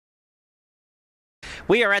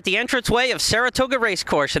We are at the entranceway of Saratoga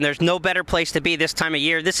Racecourse, and there's no better place to be this time of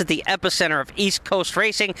year. This is the epicenter of East Coast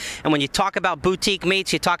racing, and when you talk about boutique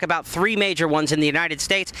meets, you talk about three major ones in the United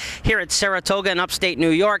States. Here at Saratoga in upstate New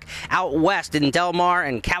York, out west in Del Mar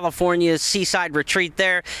and California's Seaside Retreat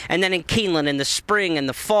there, and then in Keeneland in the spring and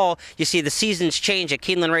the fall, you see the seasons change at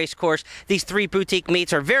Keeneland Racecourse. These three boutique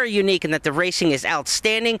meets are very unique in that the racing is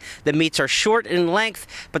outstanding, the meets are short in length,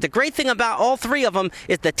 but the great thing about all three of them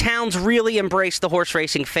is the towns really embrace the horse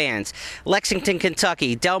racing fans. Lexington,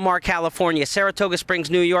 Kentucky, Del Mar, California, Saratoga Springs,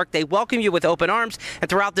 New York, they welcome you with open arms. And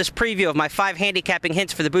throughout this preview of my 5 handicapping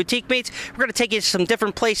hints for the boutique meets, we're going to take you to some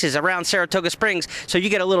different places around Saratoga Springs so you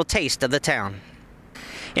get a little taste of the town.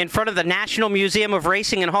 In front of the National Museum of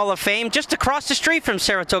Racing and Hall of Fame, just across the street from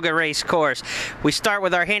Saratoga Racecourse. We start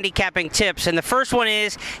with our handicapping tips, and the first one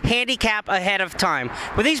is handicap ahead of time.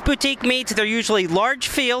 With these boutique meets, they're usually large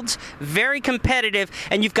fields, very competitive,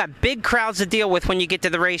 and you've got big crowds to deal with when you get to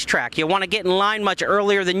the racetrack. You want to get in line much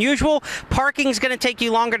earlier than usual. Parking's going to take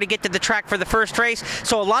you longer to get to the track for the first race,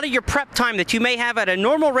 so a lot of your prep time that you may have at a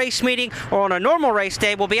normal race meeting or on a normal race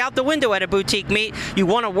day will be out the window at a boutique meet. You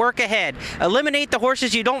want to work ahead. Eliminate the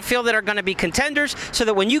horses you don't feel that are going to be contenders so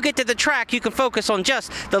that when you get to the track you can focus on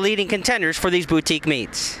just the leading contenders for these boutique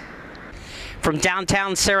meets. From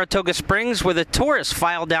downtown Saratoga Springs, where the tourists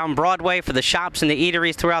file down Broadway for the shops and the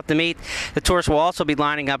eateries throughout the meet, the tourists will also be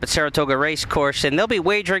lining up at Saratoga Racecourse, and they'll be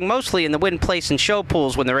wagering mostly in the win, place, and show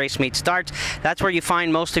pools when the race meet starts. That's where you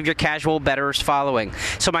find most of your casual bettors following.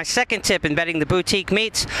 So my second tip in betting the boutique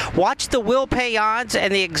meets, watch the will pay odds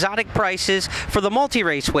and the exotic prices for the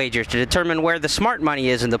multi-race wagers to determine where the smart money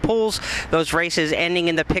is in the pools. Those races ending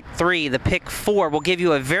in the pick 3, the pick 4 will give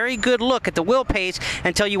you a very good look at the will pays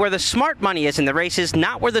and tell you where the smart money is in the races,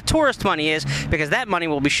 not where the tourist money is, because that money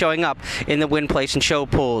will be showing up in the win, place, and show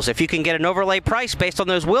pools. If you can get an overlay price based on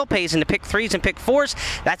those will pays in the pick 3s and pick 4s,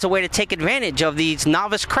 that's a way to take advantage of these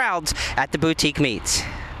novice crowds at the boutique meets.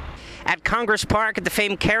 At Congress Park at the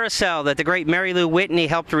famed carousel that the great Mary Lou Whitney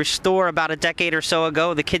helped restore about a decade or so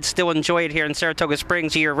ago. The kids still enjoy it here in Saratoga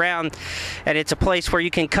Springs year-round, and it's a place where you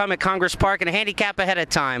can come at Congress Park and handicap ahead of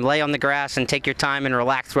time, lay on the grass and take your time and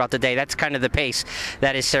relax throughout the day. That's kind of the pace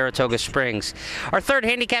that is Saratoga Springs. Our third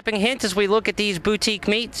handicapping hint as we look at these boutique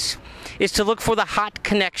meets is to look for the hot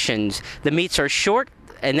connections. The meets are short,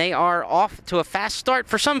 and they are off to a fast start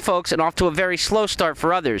for some folks and off to a very slow start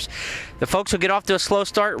for others. The folks who get off to a slow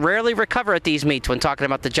start rarely recover at these meets when talking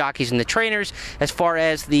about the jockeys and the trainers. As far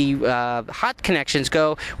as the hot connections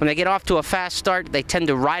go, when they get off to a fast start, they tend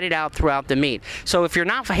to ride it out throughout the meet. So if you're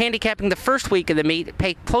not handicapping the first week of the meet,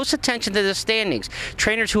 pay close attention to the standings.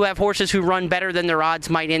 Trainers who have horses who run better than their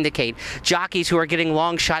odds might indicate. Jockeys who are getting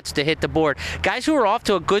long shots to hit the board. Guys who are off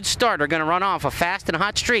to a good start are going to run off a fast and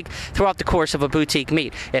hot streak throughout the course of a boutique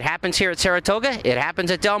meet. It happens here at Saratoga, it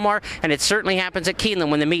happens at Del Mar, and it certainly happens at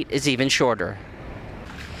Keeneland when the meet is even shorter.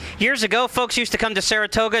 Years ago, folks used to come to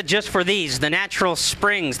Saratoga just for these, the natural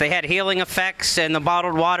springs. They had healing effects, and the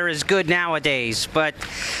bottled water is good nowadays. But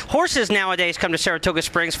horses nowadays come to Saratoga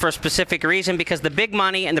Springs for a specific reason, because the big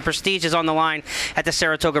money and the prestige is on the line at the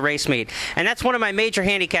Saratoga race meet. And that's one of my major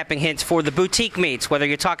handicapping hints for the boutique meets, whether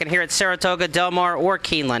you're talking here at Saratoga, Del Mar, or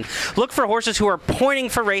Keeneland. Look for horses who are pointing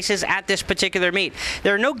for races at this particular meet.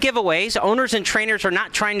 There are no giveaways. Owners and trainers are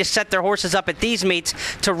not trying to set their horses up at these meets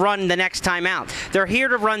to run the next time out. They're here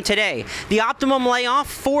to run today. The optimum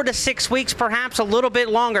layoff, 4 to 6 weeks, perhaps a little bit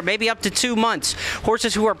longer, maybe up to 2 months.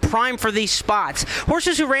 Horses who are primed for these spots.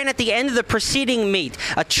 Horses who ran at the end of the preceding meet,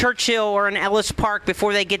 a Churchill or an Ellis Park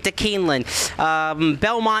before they get to Keeneland,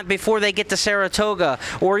 Belmont before they get to Saratoga,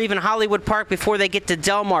 or even Hollywood Park before they get to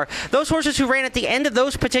Del Mar. Those horses who ran at the end of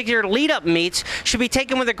those particular lead-up meets should be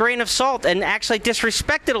taken with a grain of salt and actually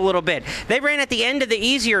disrespected a little bit. They ran at the end of the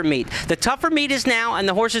easier meet. The tougher meet is now, and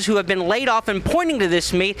the horses who have been laid off and pointing to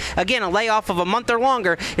this meet, again, a layoff of a month or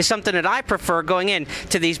longer is something that I prefer going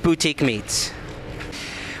into these boutique meets.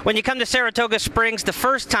 When you come to Saratoga Springs, the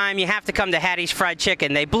first time you have to come to Hattie's Fried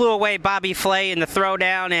Chicken. They blew away Bobby Flay in the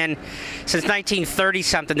throwdown, and since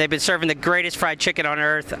 1930-something, they've been serving the greatest fried chicken on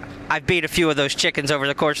earth. I've beat a few of those chickens over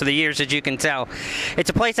the course of the years, as you can tell. It's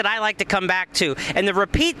a place that I like to come back to, and the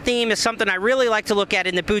repeat theme is something I really like to look at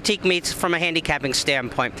in the boutique meets from a handicapping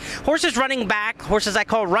standpoint. Horses running back, horses I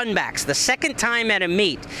call runbacks, the second time at a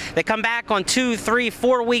meet, they come back on 2, 3,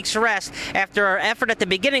 4 weeks rest after our effort at the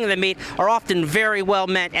beginning of the meet are often very well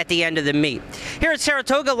met bet at the end of the meet. Here at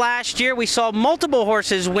Saratoga last year, we saw multiple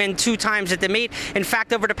horses win 2 times at the meet. In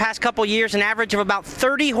fact, over the past couple years, an average of about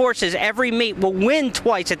 30 horses every meet will win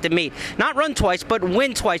twice at the meet. Not run twice, but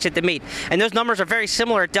win twice at the meet. And those numbers are very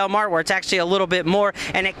similar at Del Mar, where it's actually a little bit more.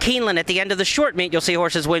 And at Keeneland, at the end of the short meet, you'll see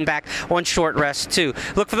horses win back on short rest too.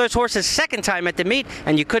 Look for those horses second time at the meet,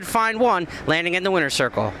 and you could find one landing in the winner's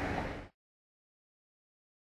circle.